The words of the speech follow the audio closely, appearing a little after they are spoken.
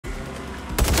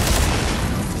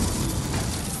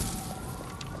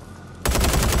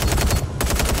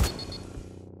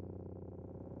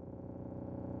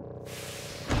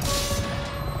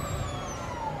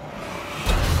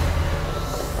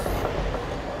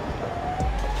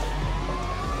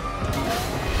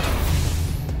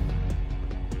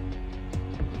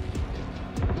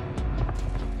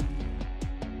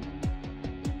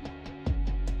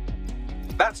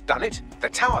The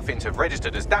tower fins have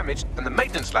registered as damaged and the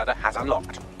maintenance ladder has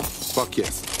unlocked. Fuck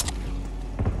yes.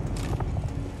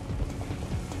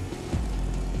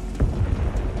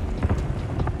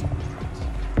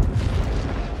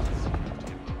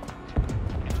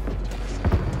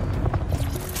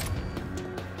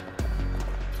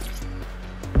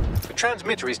 The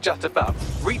transmitter is just above.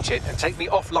 Reach it and take me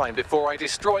offline before I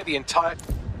destroy the entire...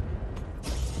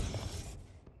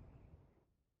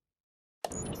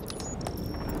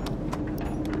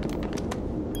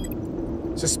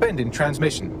 Suspending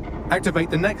transmission.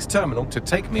 Activate the next terminal to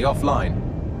take me offline.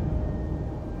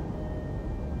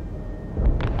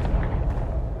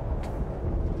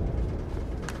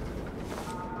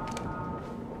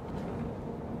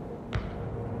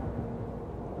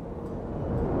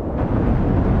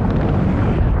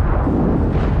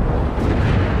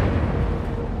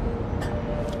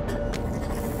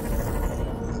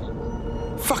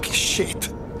 Fucking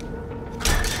shit.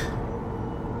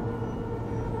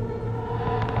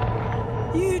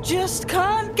 You just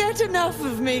can't get enough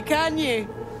of me, can you?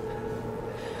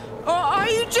 Or are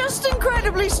you just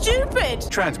incredibly stupid?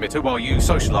 Transmitter while you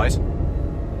socialize.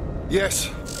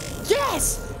 Yes.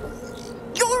 Yes!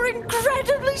 You're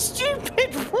incredibly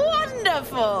stupid!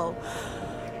 Wonderful!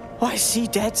 I see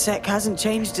DedSec hasn't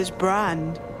changed his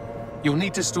brand. You'll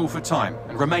need to stall for time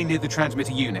and remain near the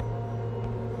transmitter unit.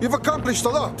 You've accomplished a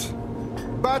lot.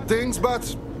 Bad things,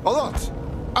 but a lot.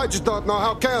 I just don't know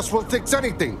how chaos will fix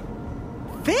anything.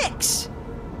 Fix?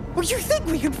 Well, you think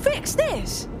we can fix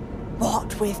this?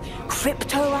 What with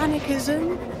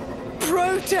crypto-anarchism,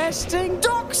 protesting,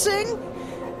 doxing?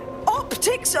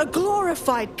 Optics are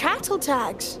glorified cattle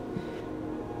tags.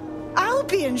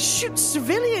 Albion shoots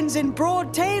civilians in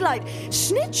broad daylight.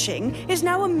 Snitching is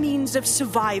now a means of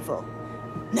survival.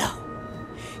 No,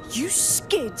 you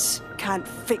skids can't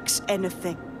fix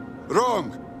anything.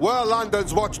 Wrong. We're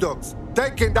London's watchdogs.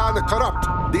 Taking down the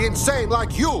corrupt, the insane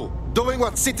like you. Doing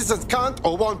what citizens can't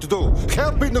or won't do.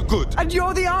 Helping the good. And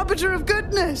you're the arbiter of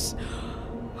goodness.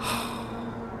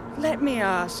 Let me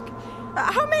ask,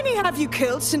 how many have you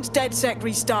killed since DedSec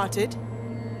restarted?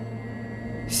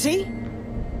 See?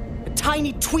 A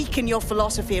tiny tweak in your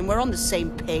philosophy and we're on the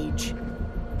same page.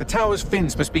 The tower's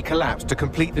fins must be collapsed to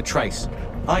complete the trace.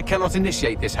 I cannot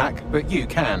initiate this hack, but you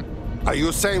can. Are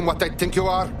you saying what I think you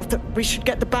are? That we should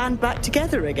get the band back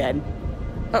together again?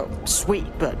 Oh, sweet,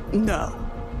 but no.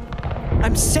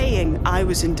 I'm saying I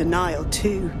was in denial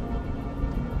too.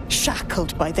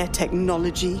 Shackled by their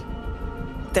technology,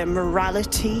 their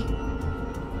morality.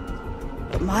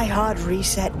 But my hard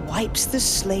reset wipes the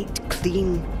slate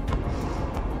clean.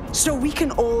 So we can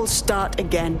all start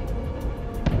again.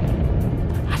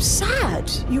 I'm sad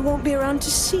you won't be around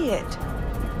to see it.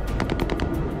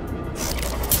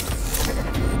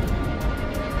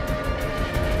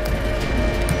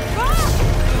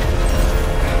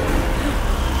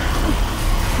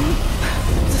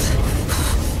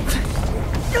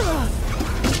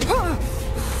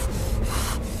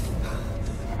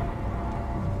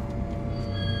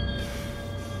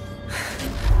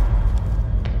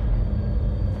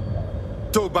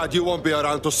 Too bad you won't be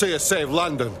around to see us save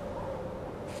London.